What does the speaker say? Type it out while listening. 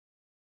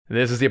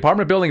This is the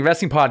Apartment Building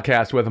Investing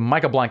Podcast with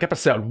Michael Blank,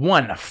 episode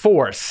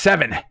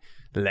 147.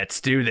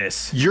 Let's do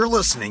this. You're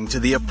listening to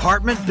the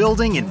Apartment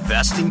Building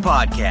Investing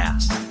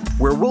Podcast,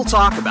 where we'll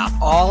talk about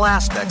all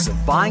aspects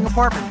of buying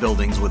apartment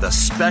buildings with a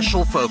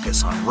special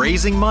focus on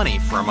raising money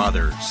from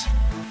others.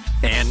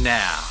 And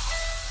now,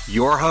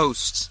 your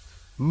host,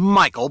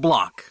 Michael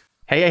Blank.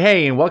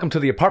 Hey, and welcome to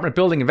the Apartment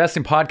Building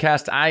Investing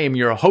Podcast. I am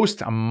your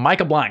host,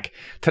 Michael Blank.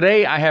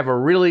 Today, I have a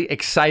really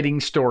exciting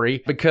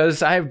story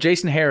because I have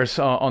Jason Harris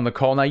on the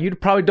call. Now, you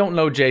probably don't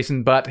know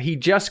Jason, but he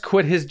just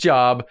quit his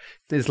job.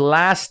 His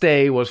last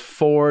day was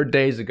 4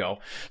 days ago.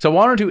 So I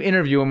wanted to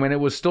interview him when it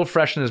was still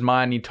fresh in his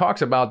mind. He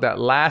talks about that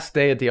last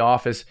day at the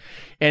office,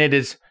 and it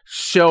is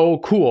so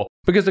cool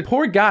because the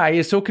poor guy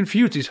is so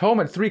confused. He's home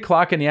at 3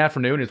 o'clock in the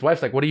afternoon. His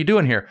wife's like, "What are you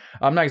doing here?"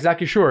 I'm not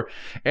exactly sure.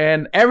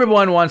 And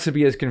everyone wants to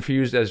be as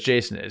confused as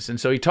Jason is. And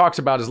so he talks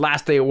about his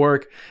last day at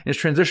work, his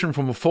transition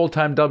from a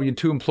full-time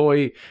W-2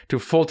 employee to a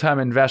full-time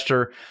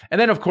investor.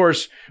 And then, of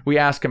course, we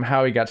ask him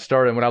how he got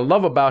started. And what I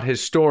love about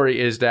his story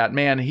is that,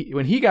 man,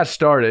 when he got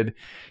started,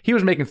 he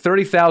was making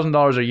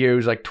 $30,000 a year. He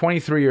was like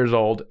 23 years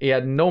old. He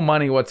had no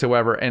money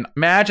whatsoever. And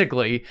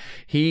magically,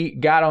 he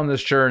got on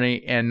this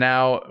journey and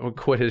now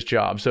quit his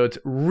job. So it's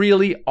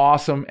really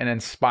awesome and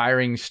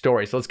inspiring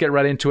story. So let's get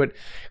right into it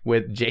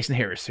with Jason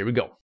Harris. Here we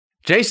go.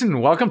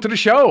 Jason, welcome to the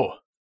show.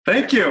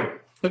 Thank you.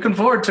 Looking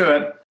forward to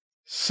it.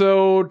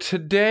 So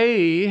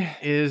today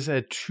is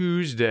a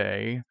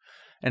Tuesday,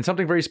 and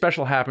something very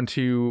special happened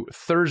to you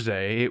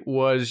Thursday. It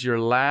was your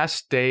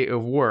last day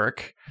of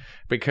work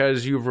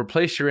because you've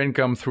replaced your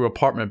income through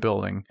apartment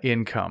building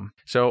income.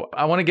 So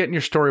I want to get in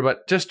your story,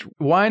 but just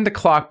wind the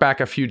clock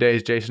back a few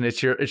days, Jason.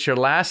 It's your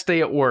last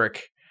day at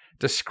work.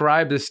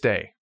 Describe this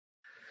day.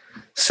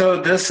 So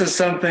this is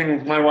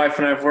something my wife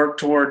and I have worked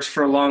towards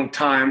for a long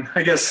time.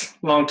 I guess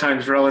long time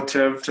is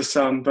relative to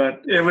some,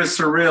 but it was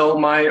surreal.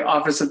 My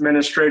office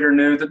administrator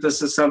knew that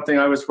this is something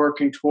I was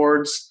working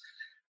towards.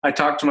 I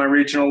talked to my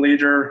regional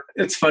leader.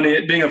 It's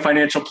funny, being a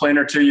financial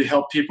planner too, you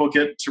help people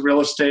get to real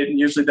estate, and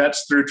usually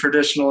that's through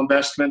traditional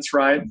investments,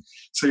 right?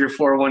 So your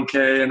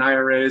 401k and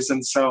IRAs.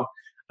 And so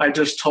I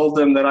just told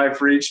them that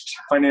I've reached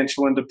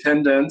financial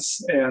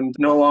independence and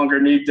no longer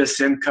need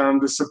this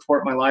income to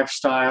support my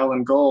lifestyle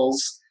and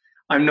goals.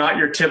 I'm not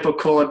your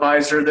typical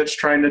advisor that's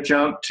trying to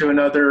jump to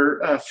another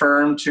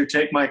firm to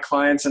take my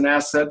clients and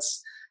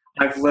assets.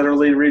 I've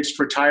literally reached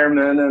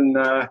retirement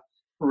and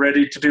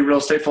ready to do real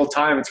estate full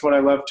time. It's what I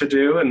love to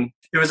do. And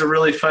it was a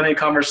really funny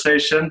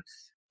conversation.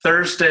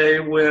 Thursday,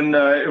 when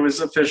it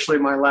was officially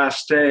my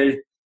last day,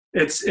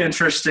 it's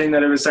interesting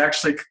that it was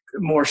actually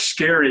more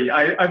scary.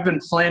 I've been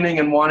planning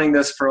and wanting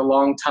this for a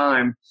long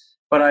time,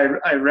 but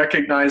I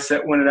recognize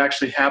that when it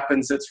actually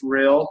happens, it's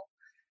real.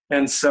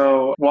 And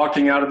so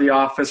walking out of the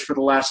office for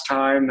the last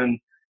time and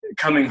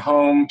coming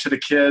home to the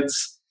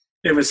kids,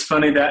 it was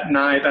funny that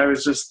night. I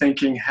was just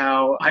thinking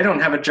how I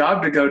don't have a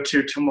job to go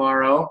to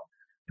tomorrow.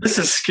 This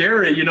is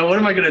scary. You know, what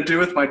am I going to do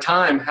with my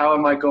time? How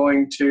am I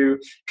going to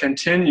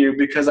continue?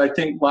 Because I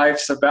think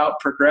life's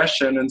about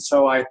progression. And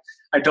so I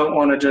don't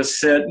want to just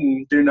sit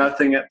and do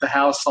nothing at the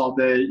house all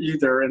day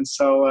either. And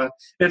so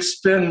it's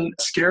been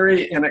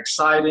scary and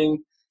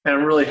exciting. And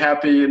I'm really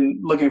happy and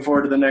looking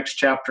forward to the next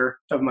chapter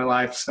of my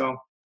life.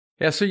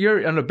 Yeah, so you're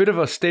in a bit of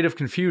a state of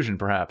confusion,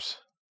 perhaps.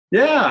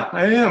 Yeah,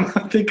 I am.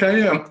 I think I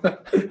am.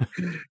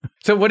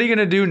 So what are you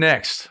going to do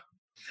next?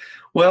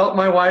 Well,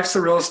 my wife's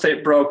a real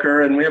estate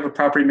broker, and we have a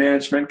property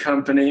management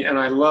company, and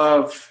I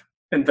love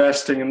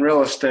investing in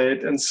real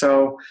estate. And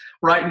so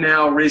right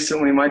now,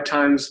 recently, my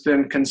time's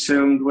been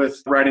consumed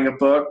with writing a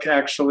book,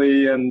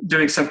 actually, and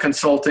doing some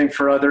consulting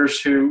for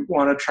others who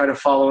want to try to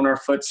follow in our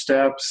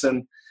footsteps.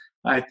 And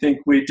I think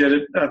we did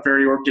it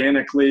very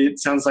organically. It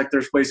sounds like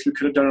there's ways we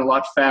could have done it a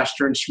lot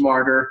faster and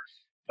smarter,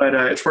 but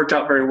it's worked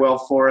out very well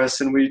for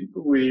us, and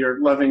we are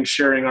loving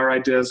sharing our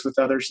ideas with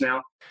others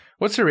now.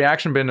 What's the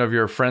reaction been of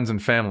your friends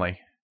and family?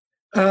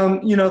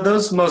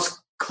 Those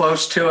most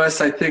close to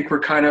us, I think we're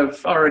kind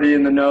of already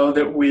in the know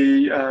that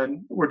we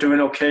were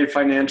doing okay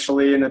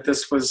financially and that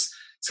this was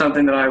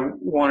something that I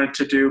wanted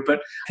to do.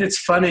 But it's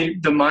funny,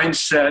 the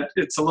mindset,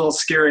 it's a little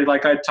scary.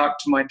 Like I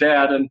talked to my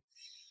dad, and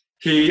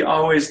he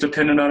always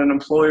depended on an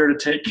employer to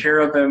take care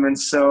of him. And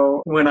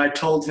so when I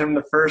told him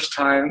the first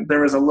time,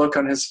 there was a look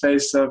on his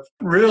face of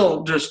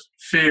real just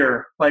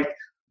fear, like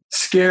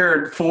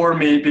scared for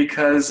me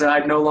because I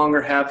no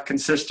longer have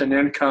consistent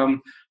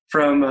income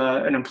from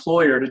an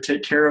employer to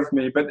take care of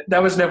me. But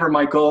that was never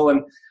my goal.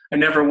 And I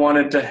never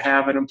wanted to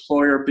have an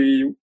employer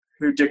be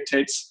who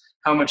dictates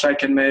how much I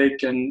can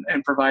make and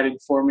providing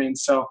for me. And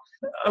so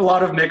a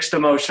lot of mixed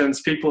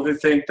emotions, people who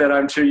think that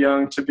I'm too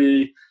young to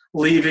be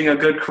leaving a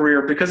good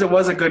career, because it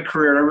was a good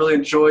career. And I really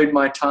enjoyed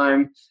my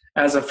time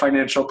as a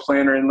financial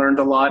planner and learned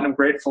a lot. And I'm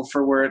grateful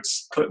for where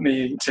it's put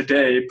me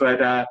today.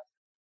 But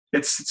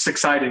it's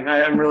exciting.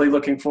 I'm really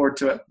looking forward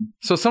to it.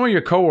 So some of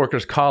your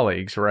coworkers,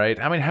 colleagues, right?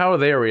 I mean, how are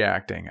they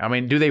reacting? I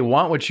mean, do they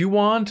want what you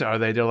want?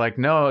 They're like,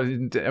 no?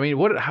 I mean,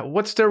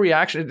 what's their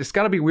reaction? It's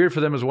got to be weird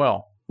for them as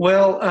well.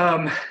 Well,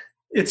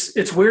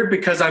 it's weird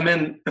because I'm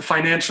in the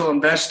financial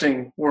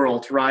investing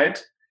world, right?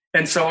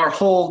 And so our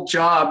whole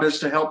job is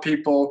to help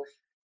people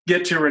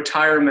get to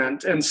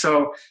retirement. And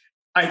so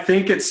I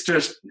think it's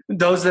just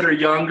those that are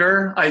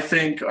younger, I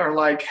think are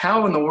like,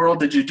 how in the world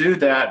did you do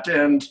that?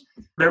 And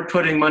they're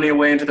putting money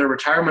away into their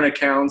retirement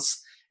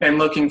accounts and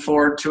looking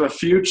forward to a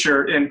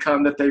future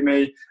income that they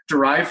may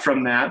derive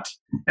from that.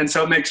 And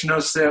so it makes no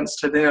sense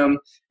to them.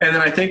 And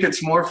then I think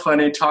it's more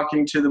funny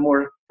talking to the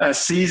more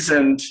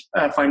seasoned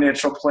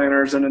financial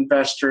planners and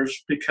investors,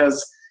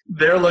 because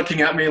they're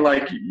looking at me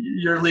like,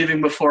 you're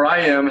leaving before I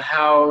am.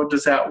 How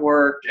does that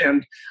work?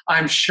 And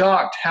I'm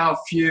shocked how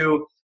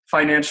few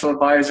financial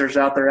advisors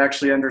out there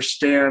actually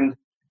understand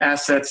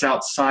assets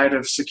outside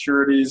of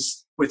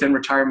securities within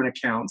retirement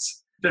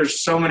accounts.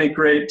 There's so many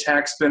great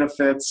tax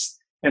benefits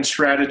and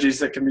strategies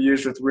that can be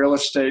used with real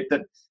estate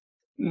that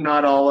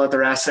not all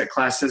other asset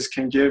classes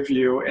can give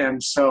you.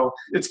 And so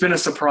it's been a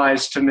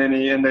surprise to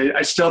many, and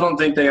I still don't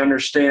think they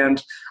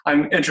understand.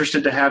 I'm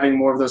interested to having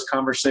more of those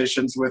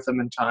conversations with them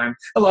in time.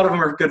 A lot of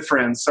them are good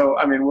friends. So,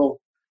 I mean,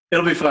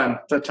 it'll be fun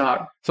to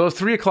talk. So it's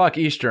 3:00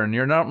 Eastern.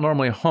 You're not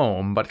normally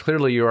home, but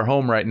clearly you are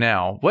home right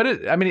now. What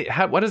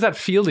does that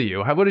feel to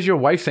you? What does your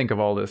wife think of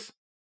all this?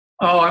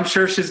 Oh, I'm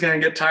sure she's going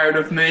to get tired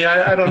of me.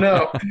 I don't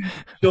know.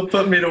 She'll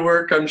put me to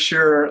work, I'm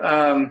sure.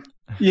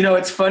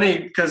 It's funny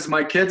because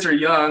my kids are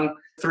young,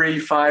 3,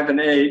 5, and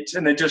 8,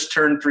 and they just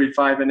turned 3,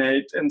 5, and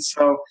 8. And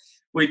so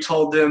we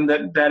told them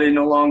that Daddy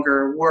no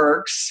longer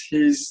works.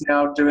 He's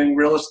now doing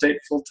real estate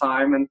full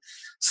time. And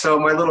so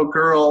my little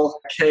girl,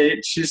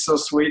 Kate, she's so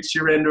sweet. She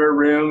ran to her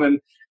room and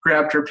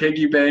grabbed her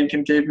piggy bank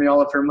and gave me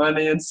all of her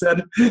money and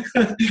said,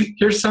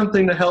 here's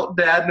something to help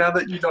Dad now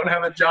that you don't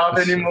have a job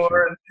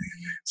anymore. And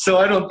so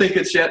I don't think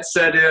it's yet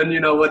set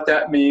in, what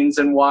that means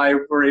and why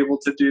we're able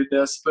to do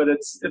this, but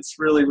it's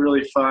really,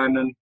 really fun.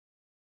 And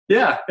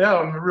yeah,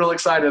 I'm real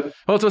excited.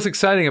 Well, what's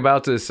exciting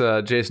about this,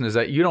 Jason, is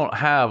that you don't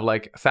have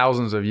like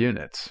thousands of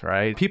units,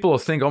 right? People will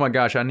think, oh my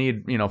gosh, I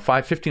need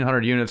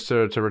 1,500 units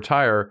to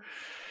retire.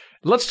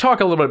 Let's talk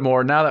a little bit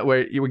more now that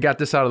we got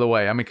this out of the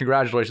way. I mean,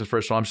 congratulations,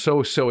 first of all.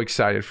 I'm so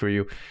excited for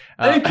you.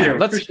 Thank you.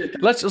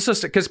 Let's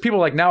just, because people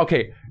are like, now,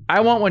 okay, I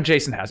want what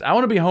Jason has. I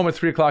want to be home at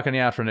 3:00 in the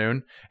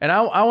afternoon, and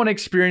I want to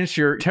experience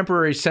your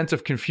temporary sense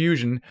of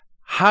confusion.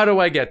 How do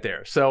I get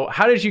there? So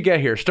how did you get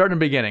here? Start in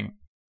the beginning.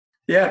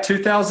 Yeah,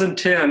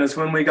 2010 is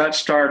when we got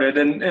started.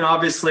 And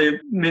obviously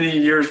many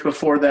years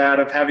before that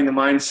of having the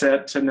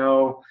mindset to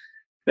know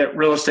that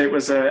real estate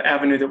was an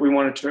avenue that we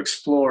wanted to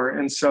explore.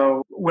 And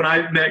so when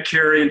I met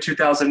Carrie in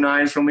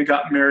 2009 is when we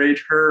got married.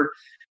 Her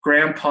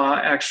grandpa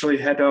actually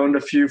had owned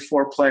a few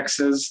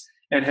fourplexes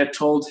and had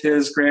told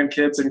his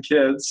grandkids and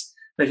kids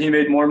that he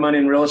made more money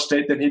in real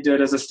estate than he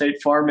did as a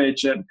State Farm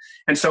agent.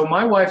 And so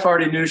my wife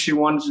already knew she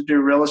wanted to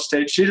do real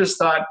estate. She just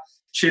thought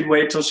she'd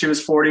wait till she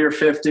was 40 or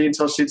 50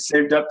 until she'd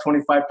saved up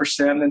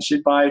 25%, and then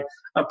she'd buy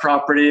a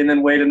property and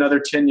then wait another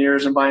 10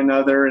 years and buy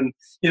another. And,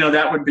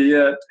 that would be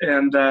it.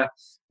 And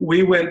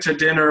we went to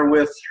dinner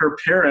with her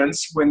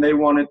parents when they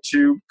wanted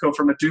to go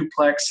from a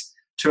duplex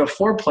to a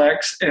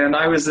fourplex. And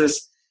I was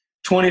this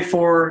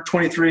 24,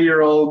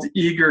 23-year-old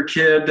eager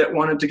kid that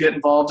wanted to get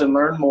involved and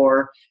learn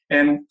more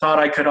and thought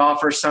I could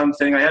offer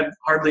something. I had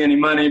hardly any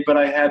money, but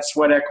I had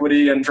sweat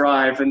equity and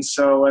drive. And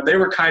so they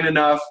were kind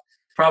enough,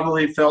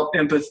 probably felt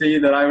empathy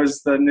that I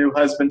was the new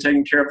husband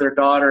taking care of their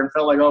daughter and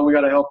felt like, oh, we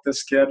got to help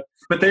this kid.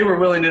 But they were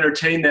willing to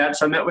entertain that.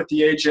 So I met with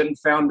the agent and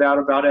found out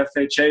about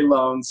FHA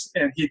loans.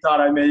 And he thought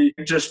I made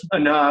just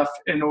enough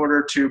in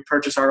order to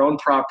purchase our own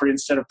property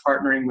instead of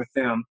partnering with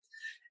them.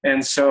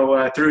 And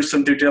so through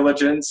some due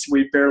diligence,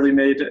 we barely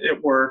made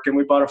it work. And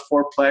we bought a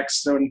fourplex.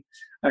 So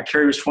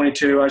Carrie was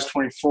 22, I was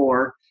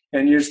 24,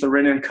 and used the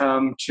rent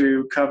income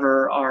to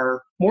cover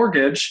our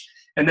mortgage.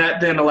 And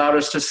that then allowed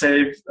us to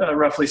save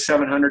roughly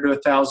 $700 to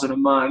 $1,000 a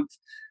month.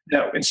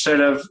 That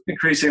instead of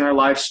increasing our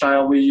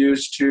lifestyle, we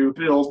used to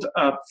build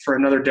up for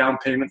another down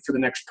payment for the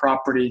next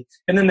property.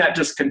 And then that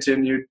just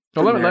continued.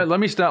 Well, let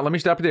me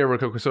stop there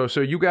real quick. So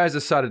you guys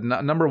decided,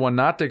 number one,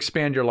 not to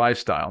expand your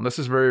lifestyle. And this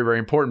is very, very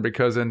important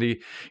because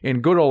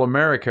in good old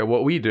America,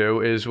 what we do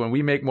is when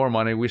we make more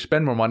money, we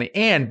spend more money.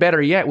 And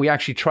better yet, we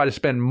actually try to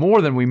spend more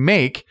than we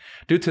make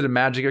due to the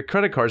magic of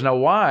credit cards. Now,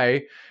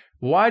 why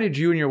did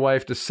you and your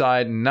wife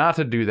decide not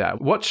to do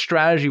that? What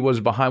strategy was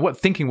behind, what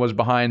thinking was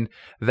behind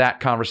that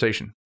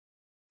conversation?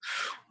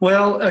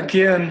 Well,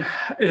 again,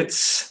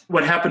 it's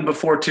what happened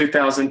before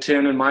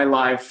 2010 in my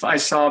life. I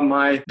saw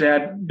my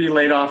dad be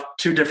laid off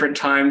 2 different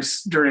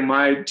times during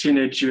my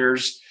teenage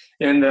years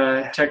in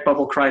the tech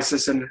bubble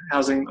crisis and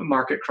housing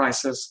market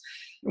crisis.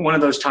 One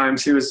of those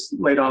times he was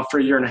laid off for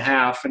 1.5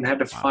 years and had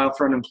to file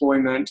for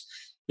unemployment.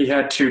 He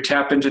had to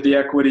tap into the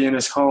equity in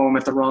his home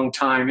at the wrong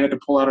time. He had to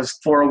pull out his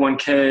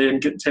 401k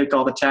and take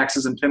all the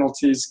taxes and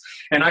penalties.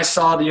 And I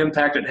saw the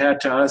impact it had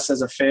to us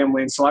as a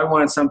family. And so I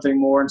wanted something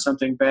more and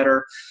something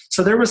better.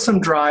 So there was some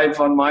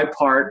drive on my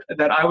part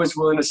that I was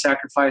willing to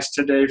sacrifice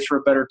today for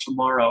a better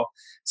tomorrow.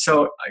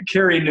 So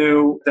Carrie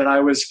knew that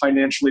I was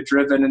financially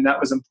driven and that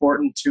was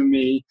important to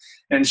me.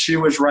 And she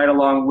was right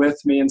along with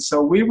me. And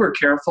so we were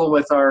careful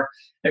with our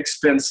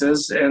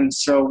expenses. And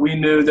so we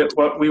knew that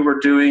what we were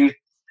doing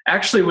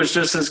actually was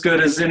just as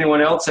good as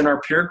anyone else in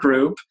our peer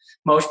group.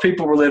 Most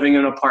people were living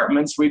in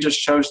apartments. We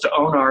just chose to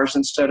own ours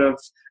instead of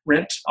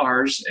rent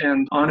ours.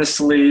 And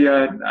honestly,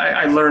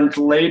 I learned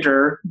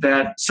later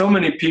that so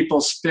many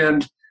people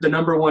spend the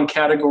number one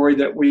category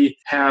that we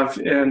have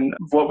in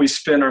what we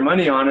spend our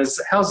money on is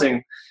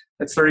housing.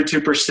 It's 32%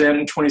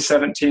 in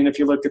 2017 if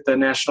you look at the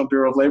National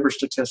Bureau of Labor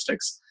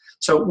Statistics.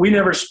 So we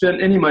never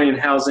spent any money in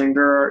housing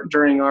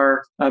during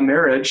our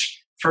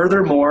marriage.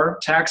 Furthermore,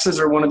 taxes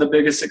are one of the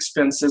biggest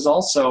expenses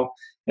also.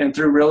 And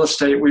through real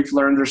estate, we've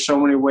learned there's so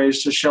many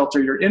ways to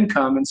shelter your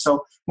income. And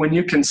so when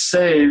you can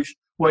save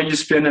what you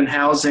spend in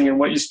housing and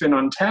what you spend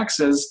on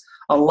taxes,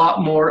 a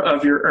lot more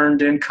of your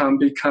earned income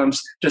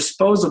becomes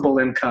disposable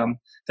income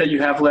that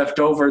you have left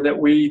over that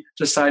we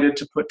decided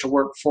to put to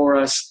work for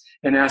us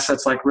in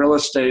assets like real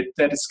estate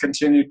that has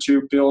continued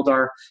to build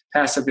our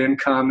passive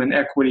income and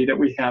equity that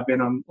we have in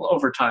them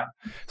over time.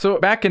 So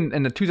back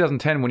in the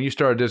 2010, when you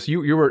started this,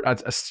 you were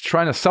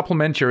trying to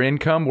supplement your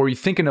income. Were you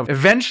thinking of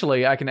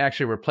eventually I can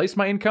actually replace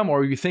my income, or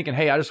were you thinking,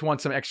 hey, I just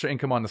want some extra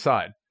income on the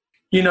side?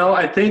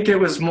 I think it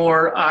was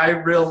more, I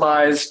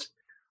realized,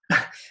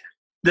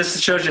 this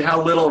shows you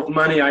how little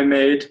money I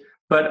made,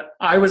 but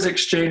I was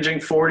exchanging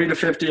 40 to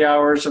 50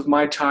 hours of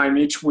my time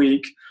each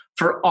week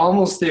for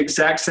almost the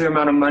exact same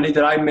amount of money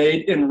that I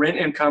made in rent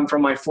income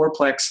from my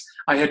fourplex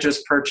I had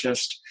just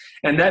purchased.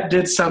 And that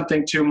did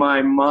something to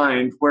my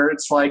mind where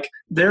it's like,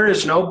 there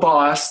is no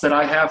boss that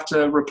I have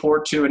to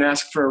report to and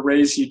ask for a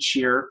raise each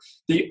year.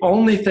 The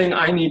only thing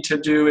I need to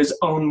do is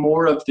own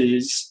more of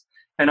these,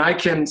 and I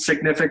can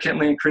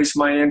significantly increase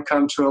my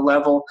income to a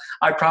level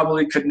I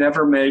probably could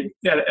never make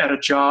at a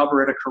job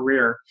or at a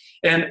career.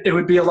 And it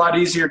would be a lot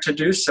easier to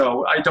do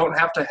so. I don't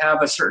have to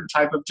have a certain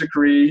type of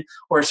degree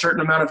or a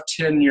certain amount of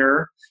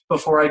tenure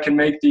before I can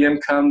make the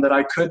income that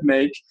I could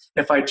make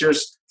if I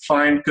just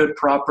find good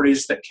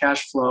properties that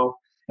cash flow.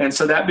 And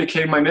so that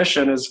became my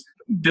mission, is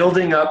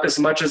building up as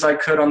much as I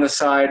could on the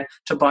side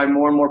to buy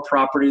more and more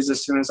properties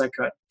as soon as I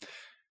could.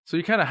 So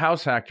you kind of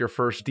house hacked your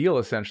first deal,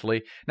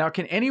 essentially. Now,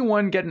 can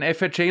anyone get an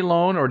FHA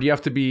loan, or do you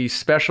have to be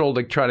special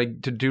to try to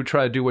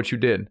do what you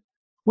did?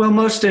 Well,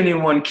 most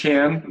anyone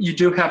can. You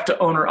do have to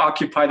own or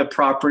occupy the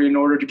property in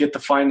order to get the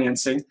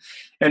financing.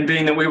 And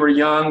being that we were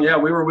young,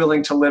 we were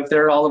willing to live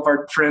there. All of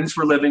our friends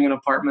were living in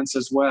apartments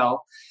as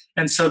well.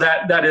 And so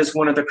that is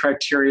one of the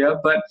criteria.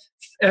 But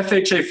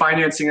FHA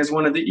financing is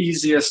one of the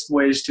easiest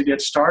ways to get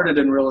started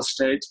in real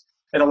estate.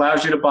 It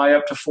allows you to buy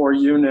up to 4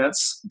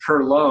 units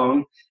per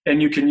loan, and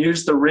you can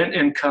use the rent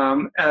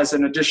income as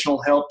an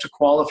additional help to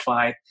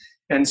qualify.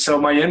 And so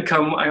my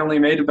income, I only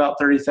made about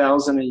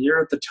 $30,000 a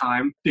year at the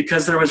time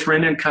because there was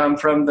rent income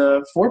from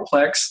the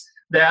fourplex.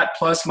 That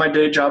plus my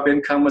day job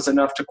income was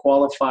enough to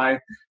qualify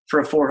for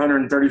a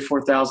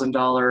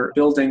 $434,000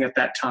 building at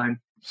that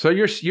time. So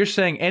you're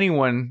saying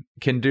anyone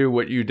can do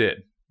what you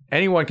did?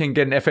 Anyone can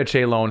get an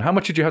FHA loan. How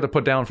much did you have to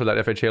put down for that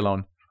FHA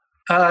loan?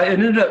 It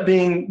ended up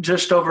being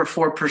just over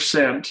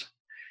 4%.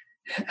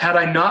 Had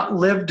I not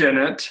lived in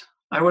it,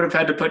 I would have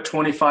had to put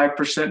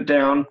 25%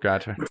 down.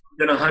 Gotcha. Which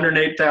would have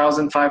been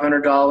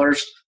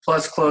 $108,500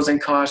 plus closing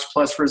costs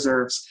plus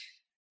reserves.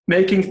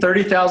 Making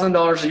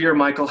 $30,000 a year,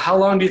 Michael, how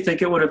long do you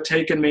think it would have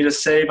taken me to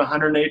save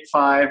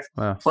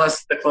 $108,500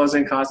 plus the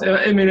closing costs?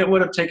 I mean, it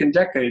would have taken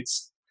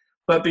decades.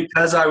 But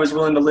because I was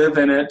willing to live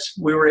in it,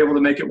 we were able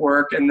to make it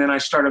work. And then I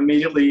started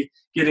immediately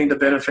getting the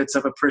benefits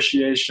of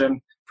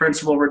appreciation,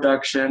 principal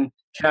reduction,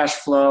 cash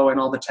flow, and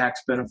all the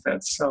tax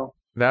benefits. So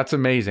that's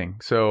amazing.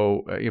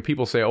 So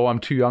people say, "Oh, I'm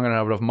too young and I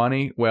don't have enough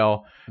money."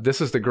 Well, this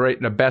is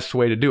the best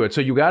way to do it.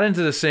 So you got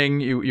into this thing.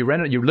 You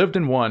rented. You lived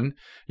in one.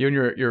 You and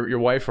your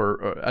wife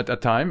at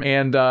that time,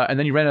 and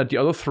then you rented the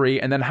other 3.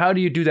 And then how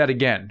do you do that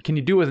again? Can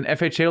you do it with an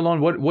FHA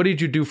loan? What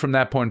did you do from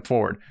that point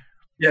forward?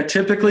 Yeah,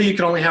 typically you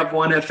can only have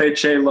one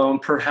FHA loan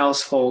per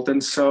household.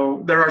 And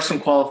so there are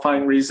some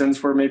qualifying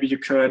reasons where maybe you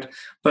could,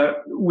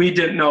 but we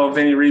didn't know of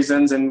any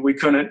reasons and we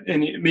couldn't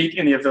meet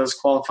any of those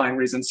qualifying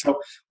reasons. So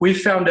we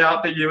found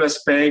out that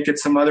US Bank and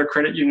some other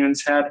credit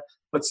unions had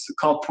what's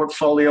called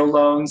portfolio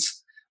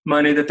loans,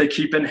 money that they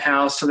keep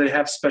in-house, so they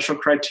have special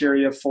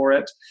criteria for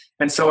it.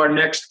 And so our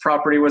next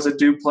property was a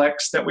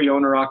duplex that we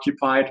own or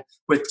occupied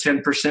with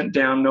 10%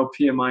 down, no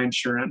PMI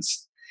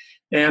insurance.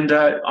 And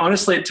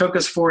honestly, it took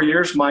us 4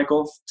 years,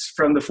 Michael,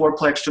 from the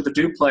fourplex to the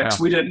duplex.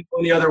 Yeah. We didn't go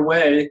any other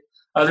way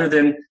other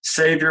than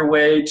save your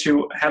way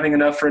to having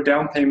enough for a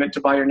down payment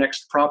to buy your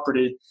next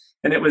property.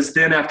 And it was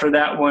then after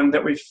that one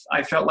that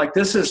I felt like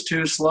this is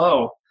too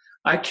slow.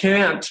 I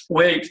can't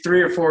wait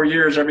 3 or 4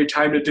 years every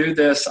time to do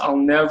this. I'll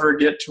never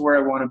get to where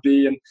I want to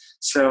be. And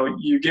so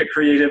you get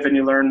creative and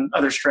you learn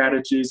other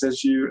strategies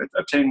as you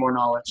obtain more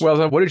knowledge. Well,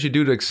 then what did you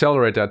do to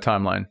accelerate that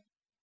timeline?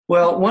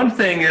 Well, one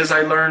thing is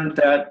I learned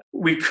that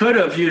we could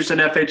have used an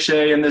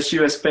FHA in this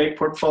US Bank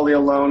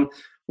portfolio loan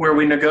where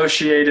we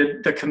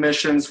negotiated the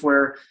commissions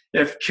where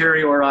if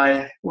Carrie or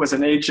I was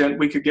an agent,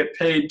 we could get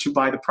paid to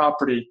buy the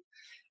property.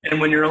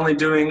 And when you're only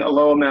doing a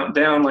low amount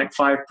down, like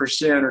 5%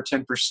 or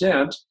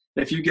 10%,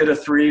 if you get a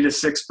 3 to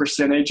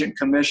 6% agent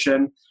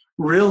commission,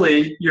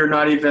 really you're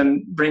not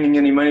even bringing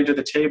any money to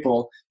the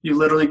table. You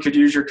literally could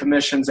use your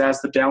commissions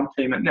as the down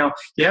payment. Now,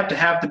 you have to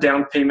have the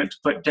down payment to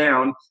put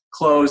down,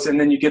 close, and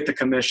then you get the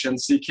commission.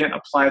 So you can't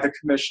apply the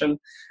commission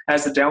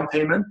as the down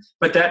payment.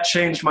 But that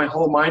changed my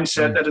whole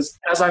mindset. That is,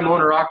 as I'm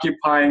owner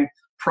occupying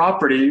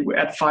property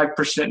at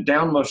 5%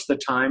 down most of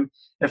the time,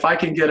 if I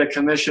can get a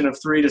commission of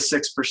 3 to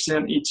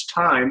 6% each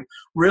time,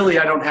 really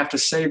I don't have to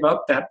save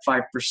up that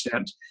 5%.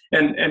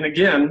 And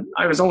again,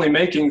 I was only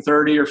making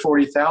 30 or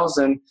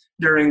 40,000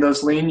 during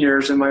those lean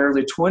years in my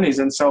early 20s.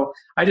 And so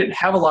I didn't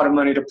have a lot of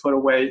money to put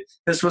away.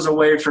 This was a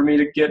way for me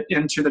to get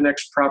into the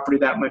next property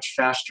that much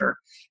faster.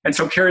 And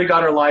so Carrie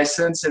got her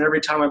license, and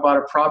every time I bought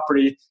a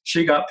property,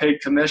 she got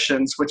paid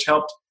commissions, which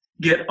helped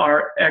get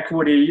our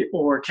equity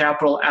or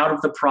capital out of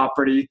the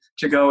property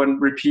to go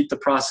and repeat the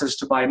process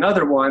to buy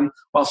another one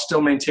while still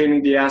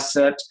maintaining the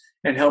asset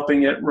and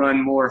helping it run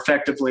more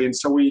effectively. And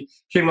so we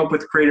came up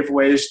with creative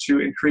ways to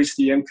increase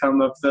the income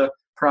of the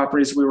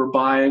properties we were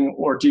buying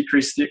or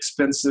decrease the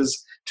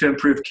expenses to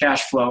improve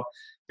cash flow.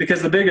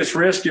 Because the biggest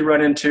risk you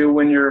run into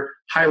when you're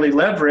highly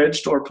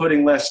leveraged or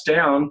putting less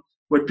down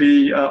would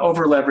be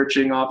over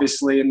leveraging,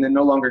 obviously, and then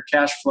no longer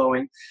cash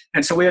flowing.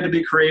 And so we had to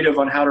be creative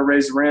on how to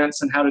raise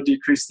rents and how to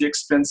decrease the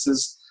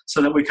expenses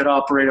so that we could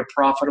operate a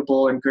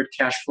profitable and good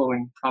cash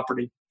flowing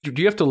property. Do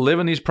you have to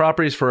live in these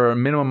properties for a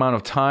minimum amount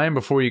of time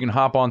before you can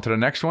hop on to the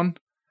next one?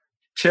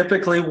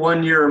 Typically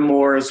 1 year or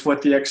more is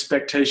what the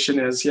expectation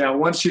is. Yeah,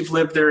 once you've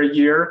lived there a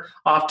year,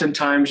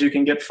 oftentimes you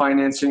can get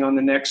financing on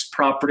the next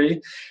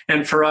property.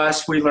 And for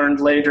us, we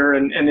learned later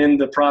and in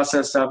the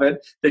process of it,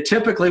 they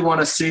typically want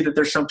to see that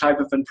there's some type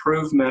of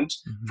improvement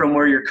from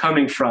where you're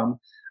coming from.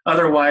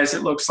 Otherwise,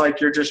 it looks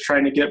like you're just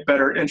trying to get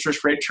better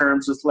interest rate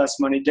terms with less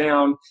money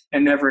down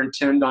and never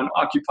intend on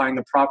occupying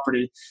the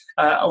property.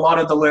 A lot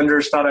of the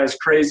lenders thought I was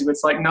crazy, but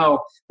it's like, no,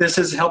 this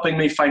is helping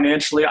me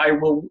financially. I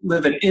will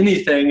live in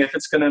anything if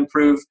it's going to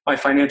improve my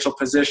financial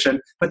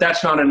position. But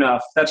that's not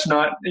enough. That's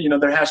not,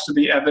 there has to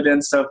be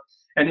evidence of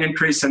an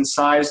increase in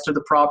size to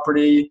the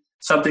property,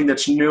 something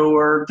that's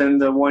newer than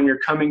the one you're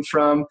coming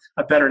from,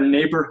 a better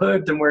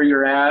neighborhood than where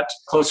you're at,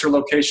 closer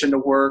location to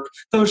work,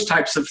 those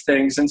types of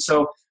things. And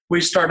so we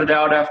started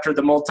out after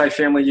the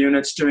multifamily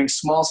units doing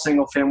small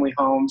single-family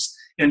homes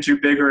into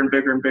bigger and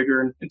bigger and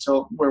bigger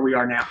until where we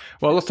are now.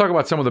 Well, let's talk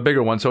about some of the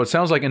bigger ones. So it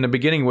sounds like in the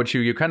beginning, what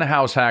you kind of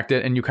house hacked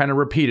it and you kind of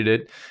repeated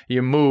it.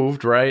 You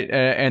moved, right?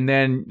 And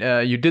then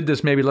you did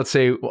this maybe, let's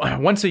say,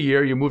 once a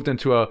year, you moved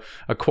into a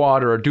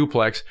quad or a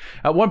duplex.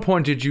 At what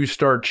point did you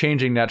start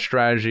changing that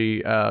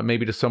strategy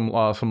maybe to some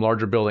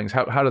larger buildings?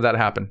 How did that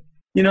happen?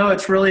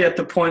 It's really at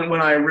the point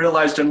when I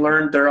realized and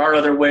learned there are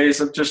other ways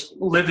of just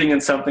living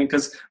in something,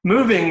 because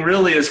moving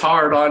really is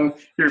hard on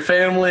your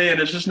family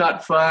and it's just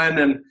not fun.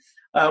 And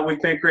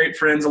we've made great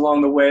friends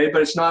along the way,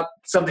 but it's not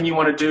something you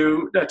want to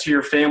do to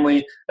your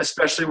family,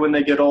 especially when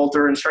they get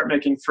older and start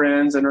making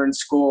friends and are in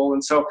school.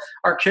 And so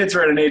our kids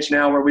are at an age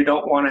now where we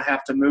don't want to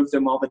have to move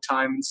them all the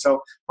time. And so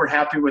we're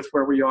happy with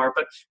where we are.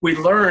 But we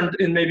learned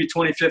in maybe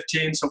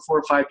 2015, so 4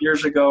 or 5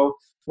 years ago,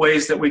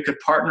 ways that we could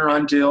partner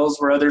on deals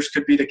where others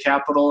could be the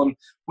capital and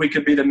we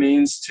could be the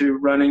means to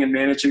running and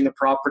managing the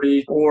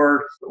property.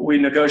 Or we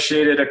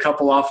negotiated a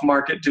couple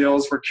off-market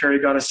deals where Carrie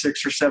got a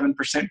 6 or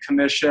 7%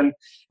 commission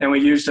and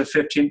we used a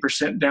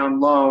 15% down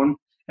loan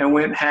and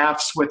went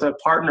halves with a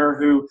partner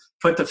who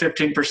put the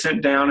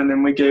 15% down, and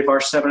then we gave our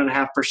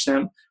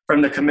 7.5%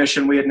 from the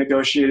commission we had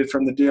negotiated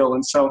from the deal.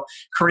 And so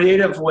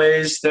creative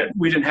ways that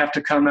we didn't have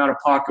to come out of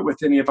pocket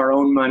with any of our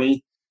own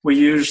money. We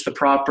used the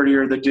property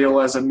or the deal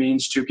as a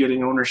means to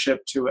getting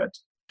ownership to it.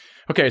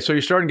 Okay, so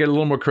you're starting to get a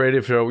little more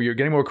creative. So you're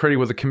getting more creative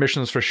with the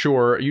commissions for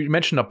sure. You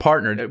mentioned a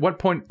partner. At what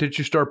point did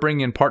you start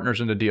bringing in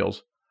partners into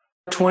deals?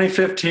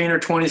 2015 or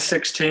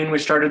 2016, we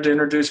started to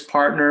introduce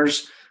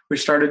partners. We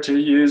started to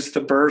use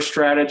the BRRRR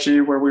strategy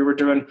where we were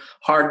doing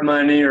hard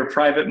money or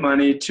private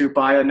money to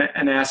buy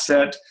an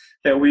asset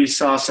that we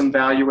saw some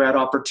value add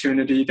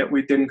opportunity that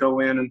we didn't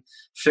go in and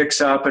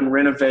fix up and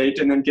renovate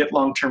and then get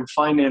long-term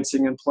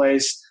financing in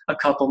place a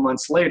couple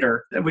months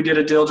later. We did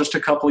a deal just a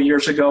couple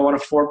years ago on a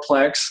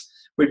fourplex.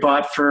 We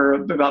bought for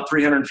about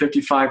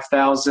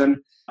 $355,000.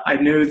 I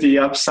knew the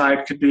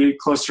upside could be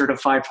closer to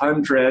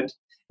 $500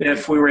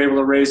 if we were able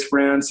to raise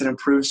rents and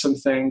improve some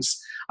things.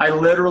 I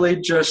literally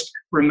just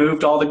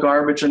removed all the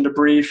garbage and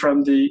debris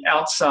from the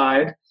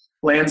outside,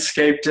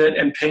 landscaped it,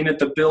 and painted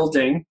the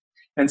building.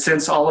 And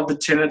since all of the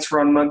tenants were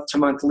on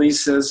month-to-month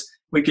leases,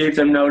 we gave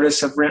them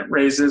notice of rent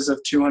raises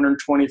of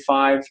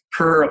 $225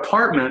 per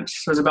apartment.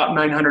 So it was about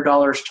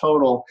 $900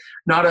 total.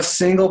 Not a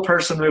single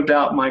person moved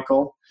out,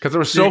 Michael. Because it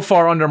was so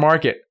far under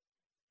market.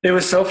 It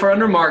was so far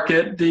under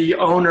market. The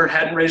owner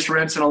hadn't raised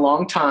rents in a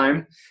long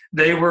time.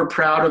 They were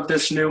proud of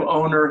this new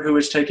owner who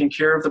was taking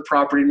care of the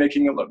property,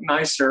 making it look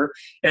nicer,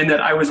 and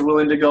that I was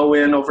willing to go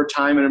in over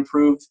time and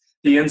improve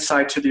the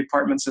inside to the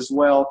apartments as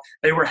well.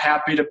 They were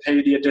happy to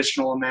pay the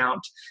additional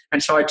amount.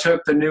 And so I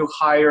took the new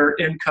higher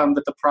income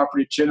that the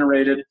property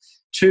generated,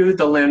 to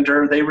the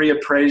lender. They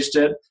reappraised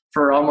it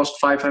for almost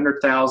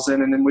 $500,000,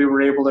 and then we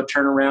were able to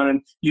turn around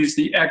and use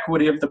the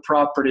equity of the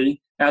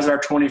property as our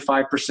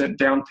 25%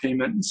 down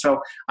payment. And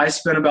so I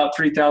spent about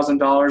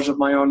 $3,000 of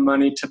my own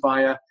money to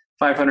buy a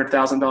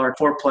 $500,000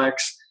 fourplex,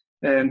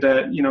 and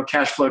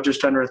cash flow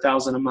just under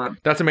 $1,000 a month.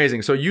 That's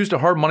amazing. So you used a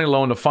hard money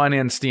loan to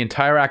finance the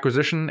entire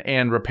acquisition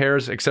and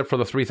repairs, except for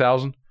the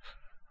 $3,000.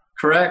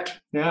 Correct.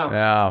 Yeah.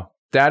 Yeah.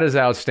 That is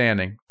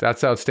outstanding.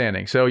 That's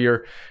outstanding. So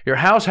you're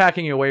house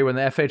hacking away with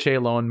an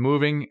FHA loan,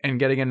 moving and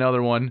getting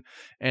another one,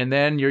 and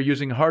then you're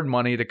using hard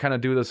money to kind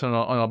of do this on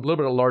a little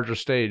bit of a larger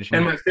stage.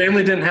 And my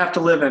family didn't have to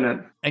live in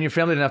it. And your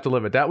family didn't have to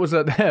live it. That was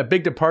a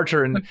big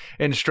departure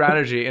in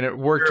strategy, and it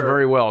worked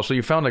very well. So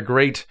you found a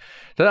great.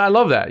 I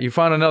love that. You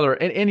found another.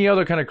 Any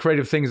other kind of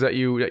creative things that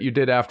you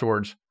did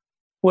afterwards?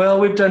 Well,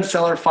 we've done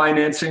seller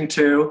financing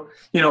too.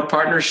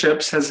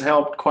 Partnerships has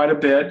helped quite a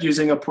bit,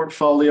 using a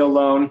portfolio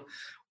loan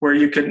where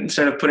you could,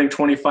 instead of putting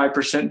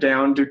 25%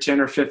 down, do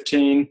 10 or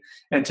 15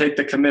 and take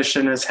the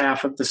commission as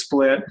half of the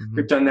split. Mm-hmm.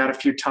 We've done that a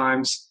few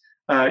times.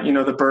 The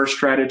BRRRR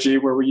strategy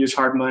where we use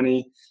hard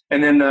money.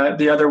 And then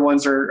the other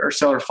ones are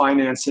seller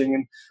financing.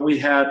 And we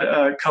had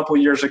a couple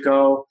years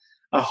ago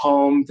a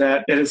home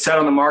that it had sat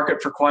on the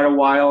market for quite a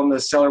while, and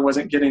the seller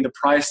wasn't getting the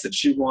price that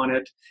she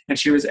wanted. And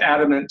she was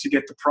adamant to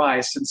get the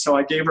price. And so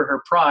I gave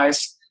her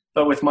price,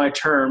 but with my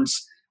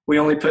terms. We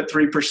only put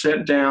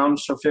 3% down,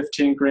 so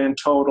 $15,000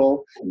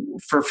 total.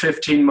 For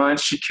 15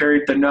 months, she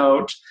carried the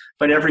note,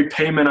 but every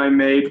payment I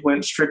made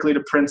went strictly to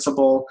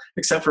principal,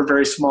 except for a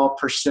very small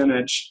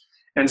percentage.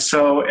 And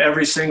so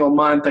every single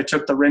month, I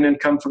took the rent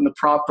income from the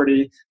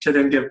property to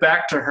then give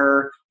back to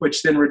her,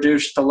 which then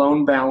reduced the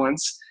loan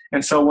balance.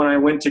 And so when I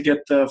went to get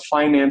the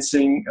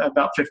financing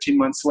about 15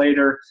 months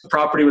later, the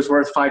property was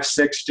worth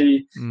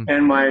 $560,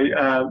 and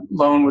my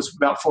loan was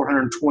about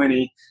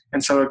 $420.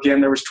 And so again,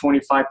 there was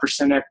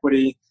 25%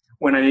 equity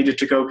when I needed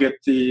to go get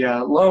the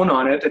loan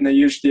on it, and they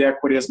used the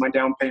equity as my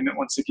down payment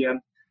once again.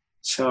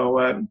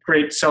 So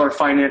great seller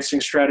financing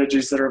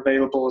strategies that are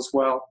available as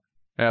well.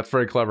 Yeah, that's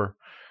very clever.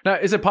 Now,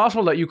 is it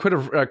possible that you could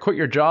have quit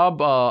your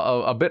job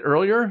a bit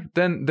earlier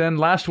than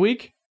last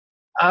week?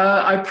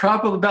 I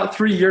probably about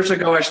 3 years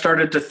ago, I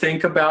started to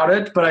think about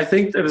it, but I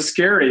think it was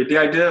scary. The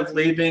idea of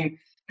leaving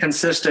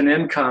consistent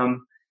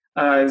income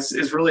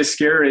is really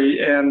scary.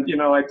 And,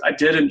 I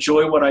did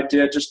enjoy what I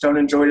did, just don't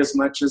enjoy it as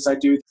much as I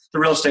do the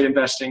real estate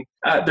investing.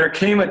 There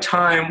came a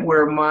time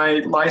where my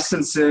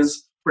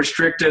licenses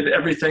restricted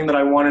everything that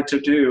I wanted to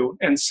do.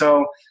 And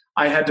so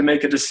I had to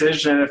make a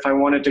decision if I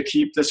wanted to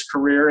keep this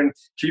career and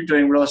keep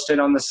doing real estate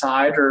on the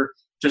side, or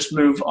just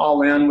move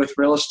all in with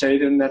real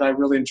estate, and that I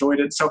really enjoyed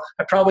it. So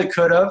I probably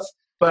could have,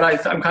 but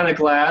I'm kind of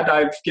glad.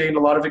 I've gained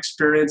a lot of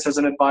experience as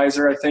an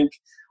advisor. I think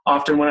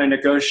often when I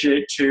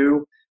negotiate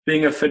too,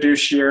 being a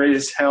fiduciary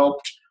has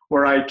helped,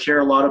 where I care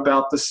a lot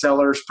about the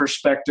seller's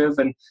perspective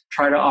and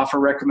try to offer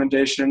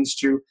recommendations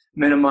to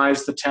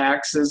minimize the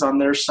taxes on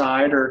their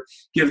side, or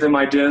give them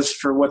ideas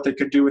for what they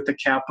could do with the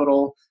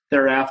capital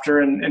thereafter.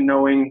 And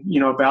knowing,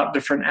 about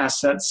different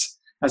assets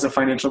as a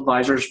financial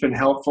advisor has been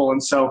helpful.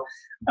 And so,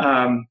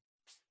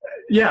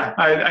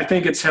 I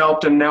think it's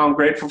helped, and now I'm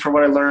grateful for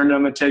what I learned.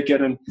 I'm going to take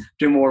it and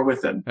do more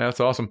with it. Yeah, that's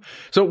awesome.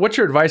 So what's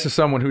your advice to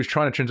someone who's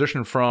trying to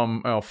transition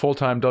from a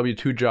full-time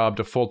W-2 job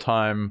to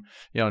full-time,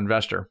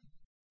 investor?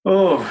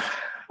 Know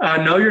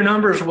your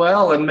numbers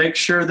well, and make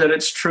sure that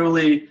it's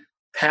truly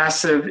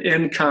passive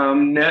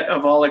income, net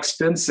of all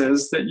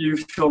expenses, that you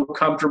feel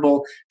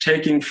comfortable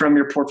taking from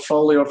your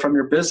portfolio, from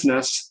your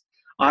business.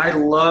 I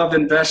love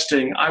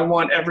investing. I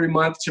want every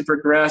month to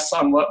progress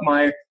on what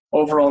my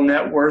overall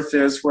net worth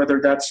is, whether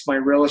that's my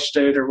real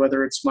estate or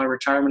whether it's my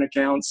retirement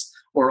accounts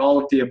or all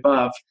of the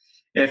above.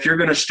 If you're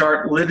going to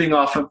start living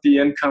off of the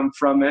income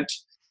from it,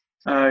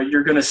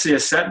 you're going to see a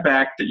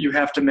setback that you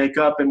have to make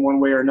up in one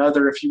way or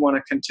another if you want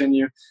to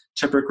continue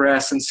to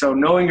progress. And so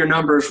knowing your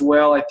numbers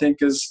well, I think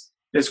is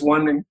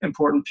one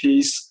important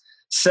piece.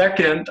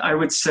 Second, I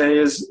would say,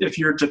 is if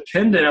you're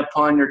dependent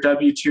upon your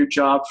W-2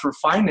 job for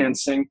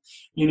financing,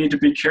 you need to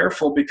be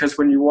careful, because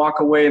when you walk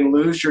away and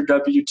lose your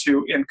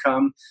W-2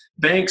 income,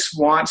 banks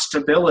want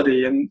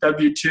stability, and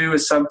W-2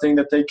 is something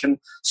that they can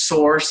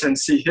source and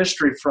see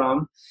history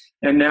from.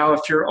 And now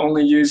if you're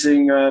only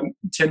using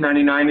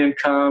 1099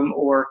 income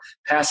or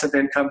passive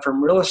income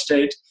from real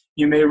estate,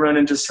 you may run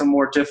into some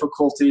more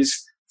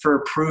difficulties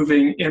for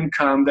proving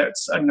income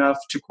that's enough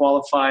to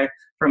qualify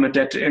from a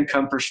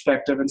debt-to-income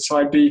perspective. And so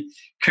I'd be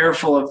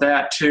careful of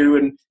that too,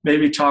 and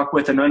maybe talk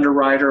with an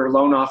underwriter or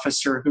loan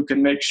officer who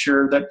can make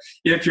sure that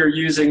if you're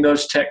using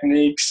those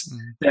techniques,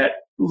 that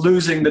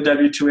losing the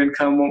W-2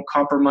 income won't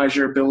compromise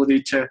your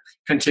ability to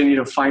continue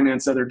to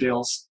finance other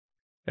deals.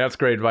 That's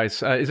great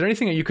advice. Is there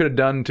anything that you could have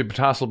done to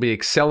possibly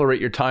accelerate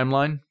your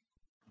timeline?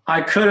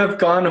 I could have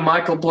gone to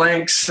Michael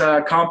Blank's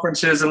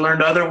conferences and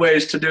learned other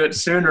ways to do it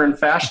sooner and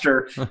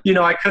faster.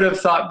 I could have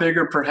thought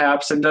bigger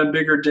perhaps and done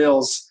bigger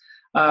deals.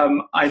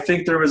 I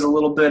think there was a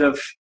little bit of,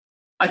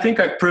 I think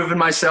I've proven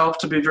myself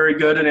to be very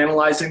good at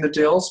analyzing the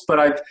deals, but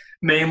I've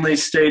mainly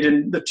stayed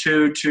in the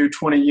 2 to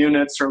 20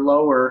 units or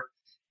lower.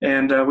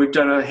 And we've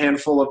done a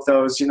handful of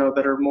those,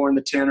 that are more in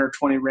the 10 or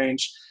 20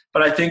 range.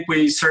 But I think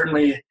we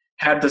certainly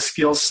had the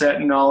skill set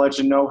and knowledge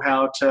and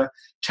know-how to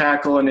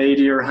tackle an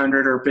 80 or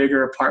 100 or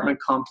bigger apartment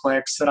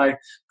complex that I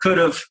could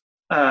have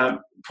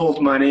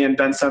pulled money and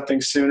done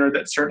something sooner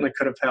that certainly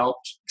could have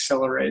helped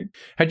accelerate.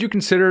 Had you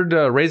considered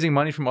raising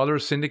money from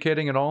others,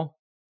 syndicating at all?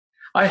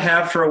 I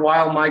have for a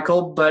while,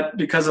 Michael, but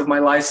because of my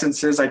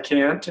licenses, I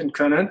can't and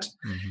couldn't.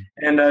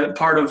 Mm-hmm. And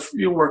part of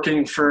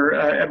working for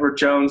Edward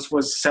Jones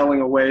was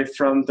selling away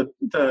from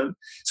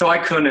so I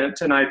couldn't,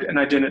 and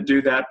I didn't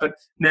do that. But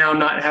now,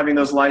 not having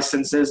those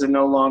licenses and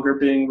no longer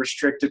being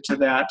restricted to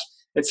that,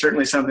 it's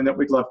certainly something that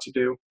we'd love to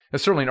do.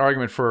 There's certainly an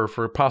argument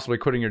for possibly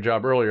quitting your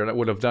job earlier that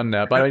would have done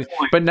that.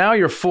 But now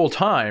you're full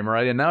time,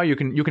 right? And now you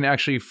can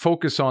actually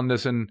focus on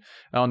this and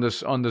on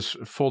this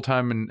full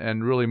time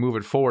and really move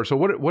it forward. So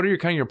what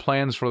are your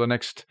plans for the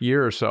next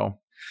year or so?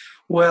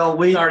 Well,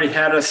 we already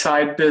had a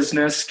side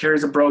business.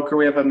 Carrie's a broker.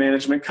 We have a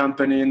management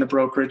company in the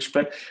brokerage,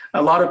 but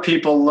a lot of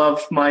people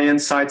love my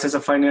insights as a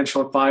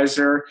financial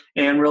advisor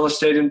and real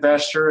estate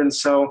investor. And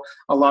so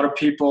a lot of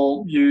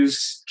people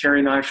use Carrie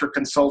and I for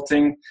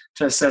consulting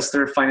to assess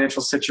their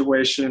financial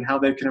situation and how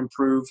they can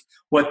improve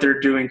what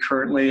they're doing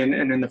currently and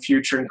in the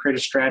future and create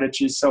a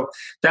strategy. So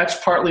that's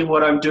partly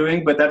what I'm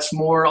doing, but that's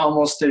more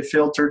almost a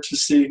filter to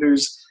see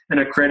who's an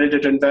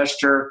accredited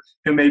investor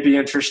who may be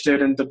interested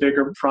in the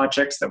bigger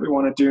projects that we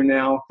want to do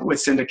now with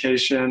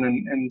syndication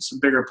and some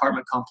bigger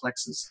apartment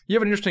complexes. You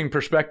have an interesting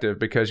perspective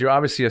because you're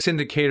obviously a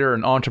syndicator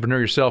and entrepreneur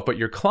yourself, but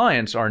your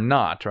clients are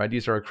not, right?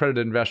 These are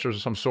accredited investors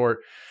of some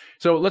sort.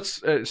 So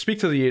let's speak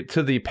to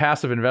the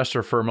passive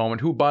investor for a moment,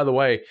 who, by the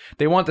way,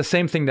 they want the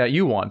same thing that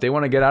you want. They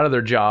want to get out of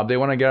their job. They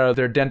want to get out of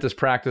their dentist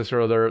practice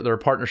or their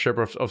partnership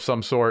of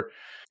some sort.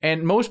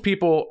 And most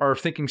people are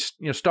thinking,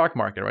 stock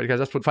market, right? Because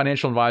that's what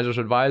financial advisors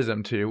advise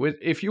them to.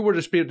 If you were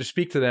to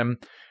speak to them,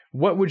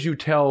 what would you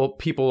tell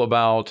people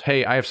about,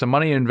 hey, I have some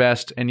money to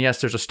invest, and yes,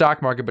 there's a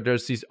stock market, but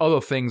there's these other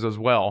things as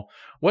well.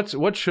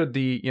 What should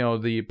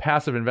the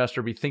passive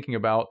investor be thinking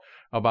about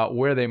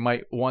where they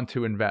might want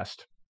to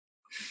invest?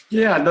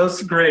 Yeah,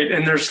 those are great.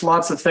 And there's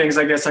lots of things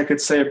I guess I could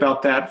say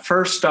about that.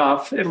 First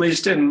off, at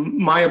least in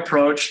my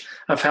approach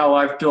of how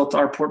I've built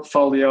our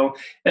portfolio,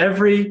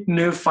 every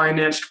new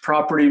financed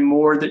property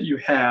more that you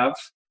have,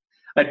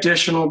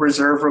 additional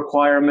reserve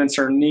requirements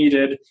are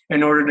needed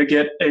in order to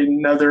get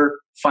another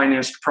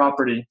financed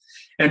property.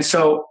 And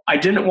so I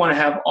didn't want to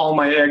have all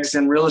my eggs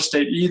in real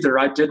estate either.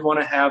 I did want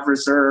to have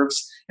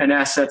reserves and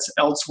assets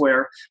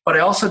elsewhere, but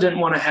I also didn't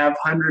want to have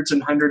hundreds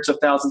and hundreds of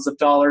thousands of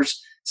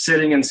dollars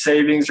sitting in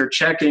savings or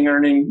checking,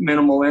 earning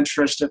minimal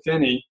interest, if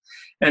any.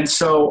 And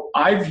so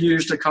I've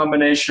used a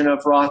combination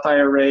of Roth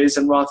IRAs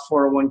and Roth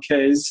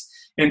 401ks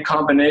in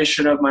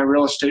combination of my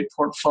real estate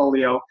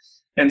portfolio.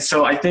 And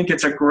so I think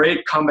it's a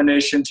great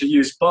combination to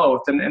use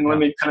both. And let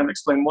me kind of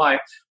explain why.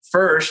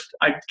 First,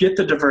 I get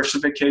the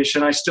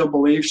diversification. I still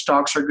believe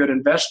stocks are good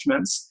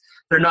investments.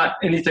 They're not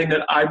anything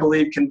that I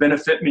believe can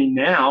benefit me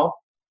now.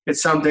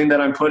 It's something that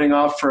I'm putting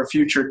off for a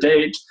future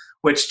date,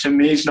 which to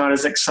me is not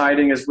as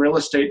exciting as real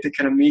estate that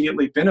can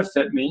immediately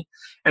benefit me.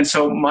 And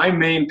so my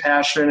main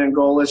passion and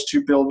goal is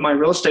to build my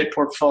real estate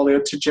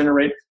portfolio to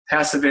generate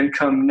passive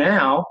income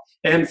now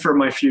and for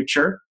my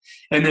future,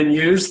 and then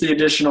use the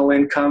additional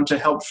income to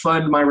help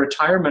fund my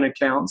retirement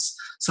accounts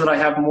so that I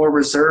have more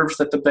reserves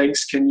that the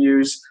banks can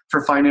use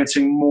for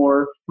financing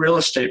more real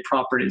estate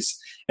properties.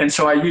 And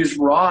so I use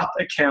Roth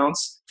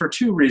accounts for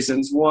two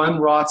reasons. One,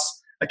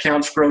 Roth's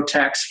accounts grow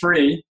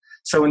tax-free.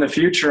 So in the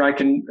future, I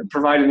can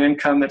provide an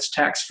income that's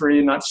tax-free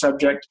and not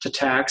subject to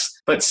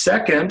tax. But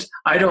second,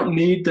 I don't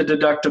need the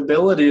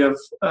deductibility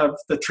of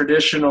the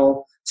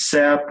traditional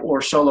SEP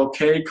or solo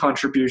K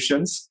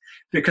contributions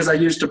because I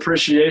use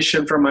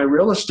depreciation from my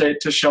real estate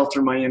to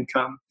shelter my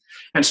income.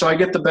 And so I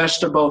get the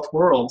best of both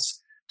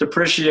worlds.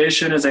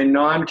 Depreciation is a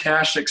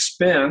non-cash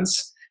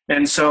expense,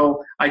 and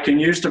so I can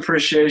use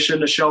depreciation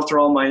to shelter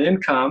all my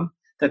income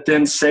that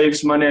then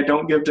saves money I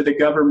don't give to the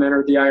government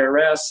or the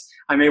IRS.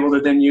 I'm able to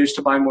then use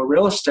to buy more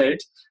real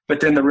estate, but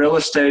then the real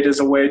estate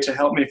is a way to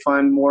help me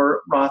fund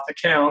more Roth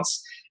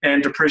accounts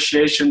and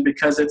depreciation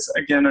because it's,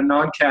 again, a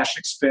non-cash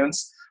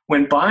expense.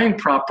 When buying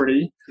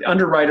property,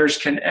 underwriters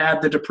can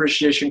add the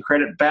depreciation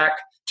credit back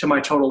to my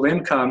total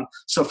income.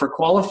 So for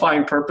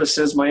qualifying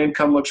purposes, my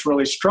income looks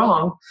really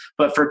strong,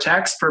 but for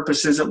tax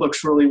purposes, it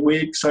looks really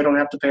weak, so I don't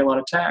have to pay a lot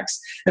of tax.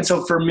 And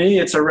so for me,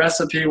 it's a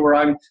recipe where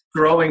I'm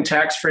growing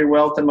tax-free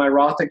wealth in my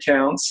Roth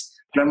accounts,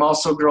 and I'm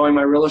also growing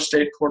my real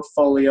estate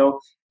portfolio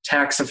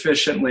tax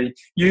efficiently,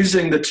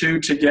 using the two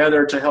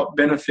together to help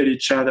benefit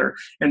each other.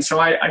 And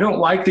so I don't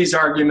like these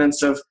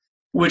arguments of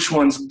which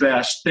one's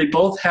best. They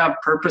both have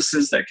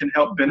purposes that can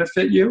help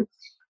benefit you.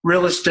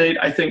 Real estate,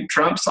 I think,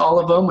 trumps all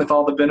of them with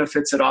all the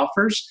benefits it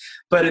offers,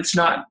 but it's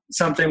not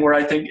something where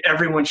I think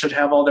everyone should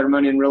have all their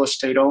money in real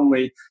estate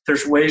only.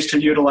 There's ways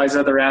to utilize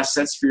other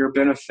assets for your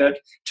benefit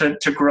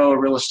to grow a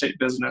real estate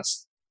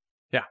business.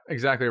 Yeah,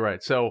 exactly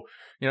right. So,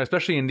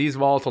 especially in these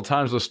volatile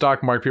times with the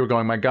stock market, people are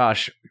going, my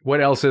gosh,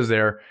 what else is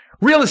there?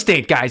 Real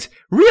estate, guys,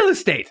 real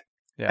estate.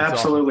 Yeah,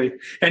 absolutely. Awesome.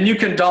 And you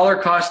can dollar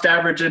cost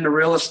average into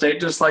real estate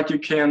just like you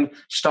can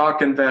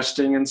stock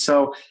investing. And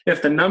so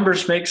if the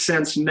numbers make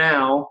sense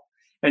now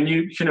and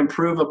you can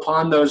improve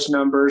upon those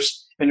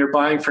numbers and you're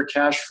buying for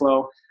cash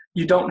flow,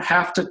 you don't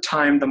have to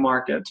time the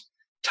market.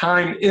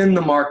 Time in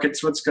the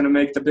market's what's going to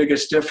make the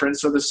biggest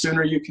difference. So the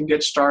sooner you can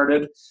get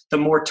started, the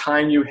more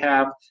time you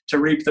have to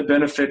reap the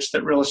benefits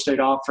that real estate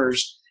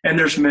offers. And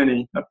there's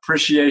many: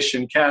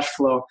 appreciation, cash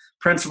flow,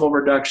 principal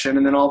reduction,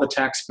 and then all the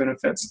tax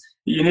benefits.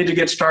 You need to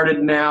get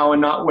started now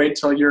and not wait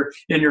till you're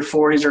in your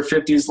 40s or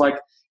 50s like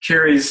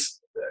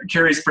Carrie's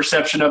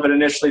perception of it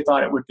initially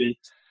thought it would be.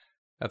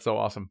 That's so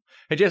awesome.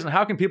 Hey, Jason,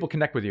 how can people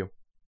connect with you?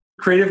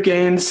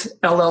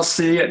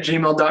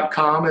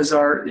 CreativeGainsLLC@gmail.com is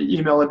our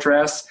email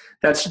address.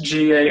 That's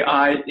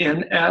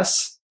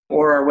GAINS,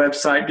 or our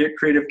website,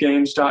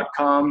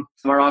 getcreativegains.com.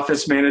 Our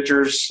office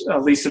manager's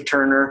Lisa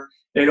Turner,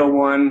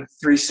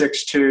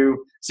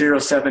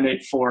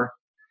 801-362-0784.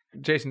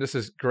 Jason, this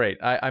is great.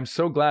 I'm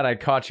so glad I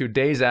caught you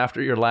days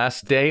after your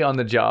last day on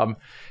the job.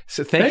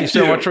 So thank you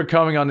so much for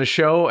coming on the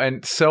show,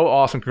 and so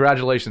awesome.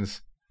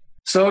 Congratulations.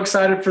 So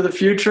excited for the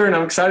future, and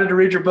I'm excited to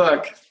read your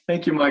book.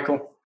 Thank you,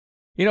 Michael.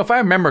 You know, if I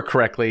remember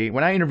correctly,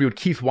 when I interviewed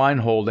Keith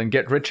Weinhold in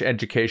Get Rich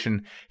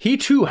Education, he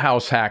too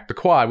house hacked the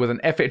quad with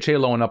an FHA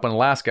loan up in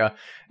Alaska.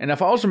 And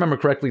if I also remember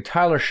correctly,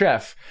 Tyler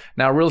Sheff,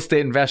 now real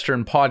estate investor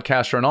and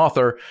podcaster and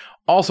author,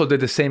 also did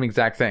the same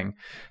exact thing.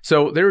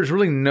 So there is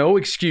really no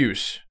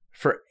excuse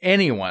for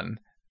anyone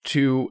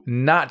to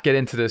not get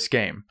into this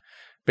game,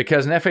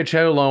 because an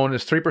FHA loan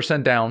is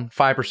 3% down,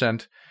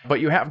 5%, but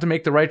you have to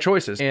make the right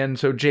choices. And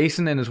so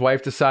Jason and his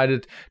wife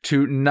decided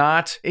to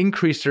not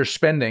increase their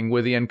spending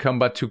with the income,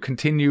 but to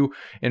continue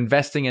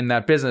investing in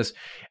that business.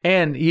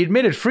 And he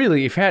admitted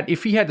freely,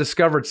 if he had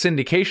discovered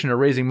syndication or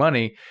raising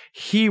money,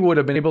 he would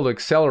have been able to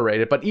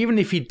accelerate it. But even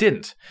if he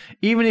didn't,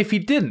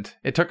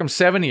 it took him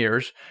 7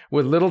 years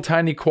with little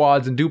tiny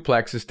quads and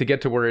duplexes to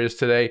get to where he is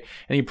today.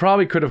 And he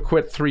probably could have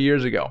quit 3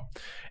 years ago.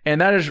 And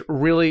that is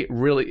really,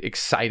 really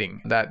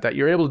exciting that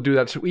you're able to do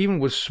that. So even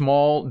with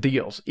small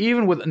deals,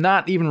 even with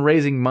not even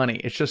raising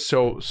money, it's just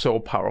so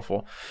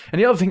powerful.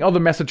 And the other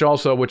message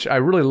also, which I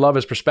really love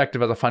his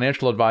perspective as a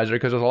financial advisor,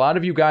 because there's a lot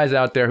of you guys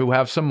out there who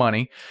have some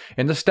money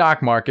in the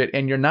stock market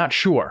and you're not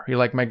sure. You're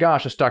like, my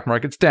gosh, the stock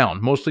market's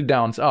down, mostly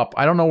down, it's up.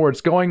 I don't know where it's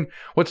going.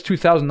 What's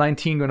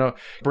 2019 going to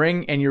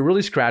bring? And you're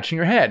really scratching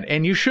your head.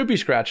 And you should be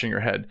scratching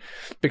your head,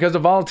 because the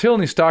volatility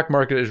in the stock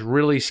market is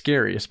really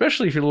scary,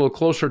 especially if you're a little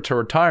closer to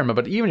retirement.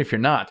 But even if you're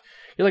not,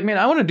 you're like, man,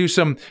 I want to do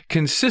some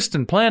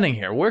consistent planning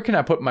here. Where can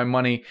I put my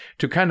money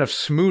to kind of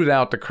smooth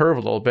out the curve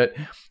a little bit?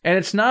 And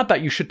it's not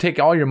that you should take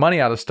all your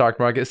money out of the stock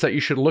market. It's that you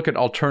should look at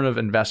alternative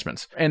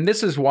investments. And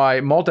this is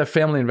why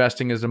multifamily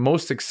investing is the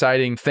most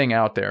exciting thing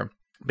out there,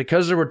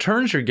 because the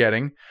returns you're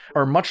getting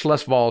are much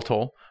less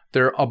volatile.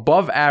 They're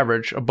above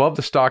average, above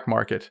the stock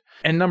market.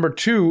 And number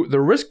two, the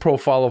risk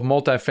profile of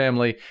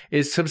multifamily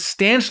is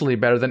substantially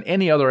better than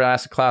any other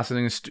asset class,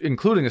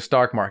 including the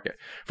stock market.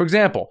 For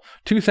example,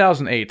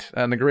 2008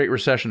 and the Great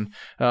Recession,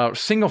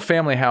 single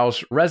family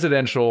house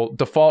residential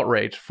default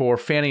rate for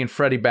Fannie and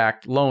Freddie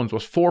backed loans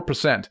was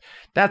 4%.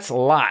 That's a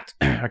lot,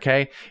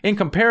 okay? In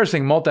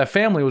comparison,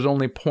 multifamily was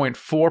only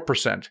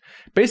 0.4%,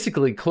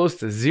 basically close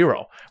to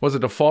zero was the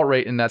default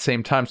rate in that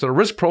same time. So the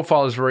risk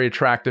profile is very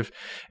attractive.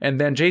 And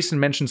then Jason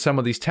mentioned some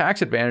of these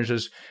tax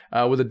advantages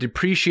with the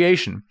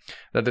depreciation.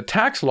 That the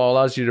tax law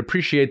allows you to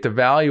depreciate the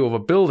value of a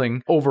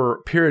building over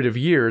a period of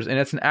years, and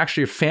it's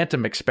actually a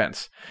phantom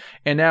expense.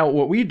 And now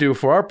what we do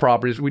for our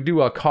properties, we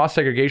do a cost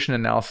segregation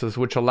analysis,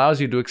 which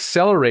allows you to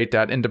accelerate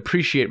that and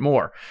depreciate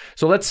more.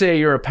 So let's say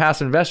you're a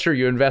passive investor,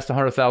 you invest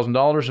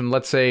 $100,000, and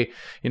let's say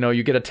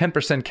you get a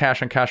 10%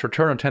 cash on cash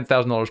return of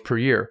 $10,000 per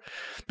year.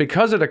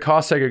 Because of the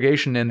cost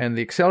segregation and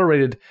the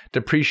accelerated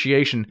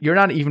depreciation, you're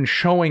not even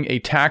showing a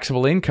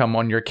taxable income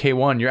on your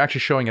K1. You're actually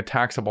showing a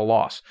taxable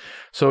loss.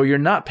 So you're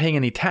not paying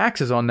any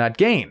taxes on that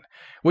gain,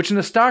 which in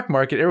the stock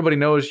market, everybody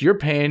knows you're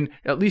paying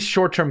at least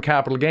short-term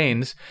capital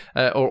gains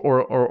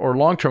or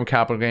long-term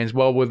capital gains.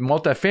 Well, with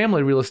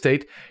multifamily real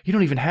estate, you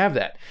don't even have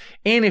that.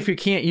 And if you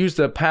can't use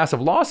the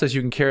passive losses, you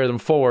can carry them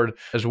forward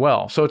as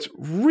well. So it's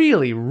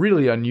really,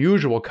 really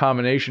unusual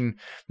combination.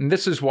 And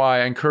this is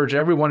why I encourage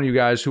every one of you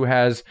guys who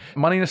has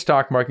money in the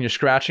stock market and you're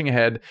scratching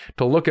ahead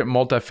to look at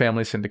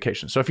multifamily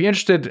syndication. So if you're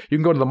interested, you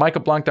can go to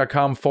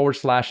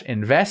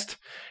themichaelblank.com/invest.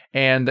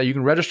 And you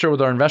can register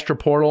with our investor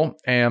portal,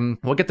 and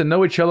we'll get to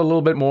know each other a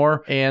little bit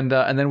more, and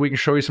then we can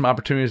show you some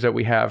opportunities that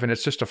we have. And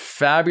it's just a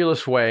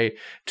fabulous way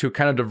to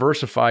kind of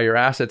diversify your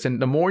assets.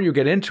 And the more you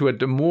get into it,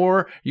 the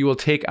more you will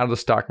take out of the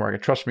stock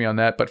market. Trust me on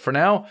that. But for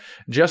now,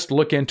 just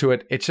look into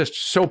it. It's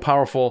just so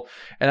powerful,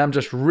 and I'm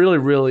just really,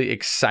 really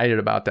excited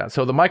about that.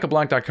 So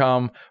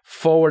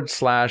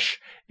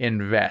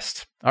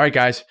themichaelblank.com/invest. All right,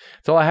 guys,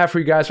 that's all I have for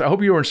you guys. I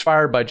hope you were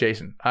inspired by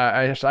Jason.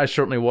 I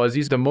certainly was.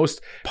 These are the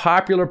most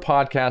popular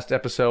podcast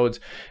episodes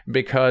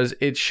because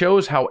it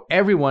shows how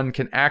everyone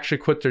can actually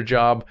quit their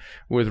job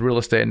with real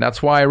estate. And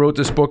that's why I wrote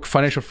this book,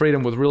 Financial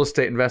Freedom with Real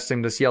Estate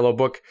Investing, this yellow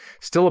book.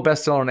 Still a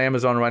bestseller on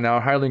Amazon right now.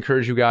 I highly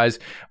encourage you guys,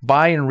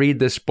 buy and read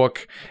this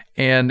book.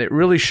 And it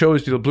really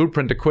shows you the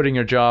blueprint to quitting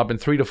your job in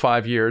 3 to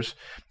 5 years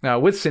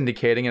with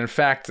syndicating. And in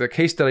fact, the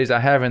case studies I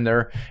have in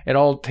there, it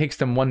all takes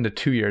them 1 to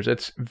 2 years.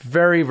 It's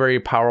very, very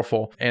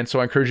powerful. And so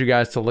I encourage you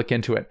guys to look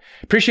into it.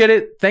 Appreciate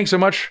it. Thanks so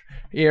much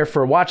here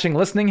for watching,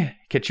 listening.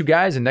 Catch you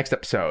guys in the next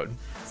episode.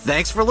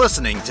 Thanks for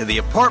listening to the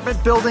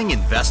Apartment Building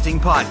Investing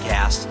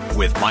Podcast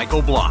with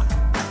Michael Blank.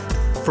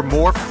 For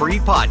more free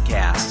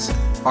podcasts,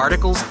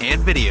 articles,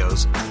 and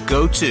videos,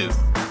 go to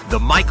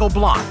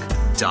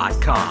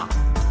themichaelblank.com.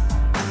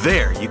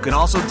 There, you can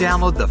also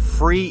download the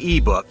free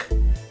ebook,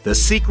 The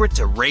Secret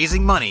to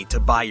Raising Money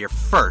to Buy Your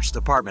First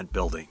Apartment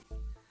Building.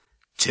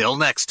 Till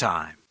next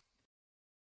time.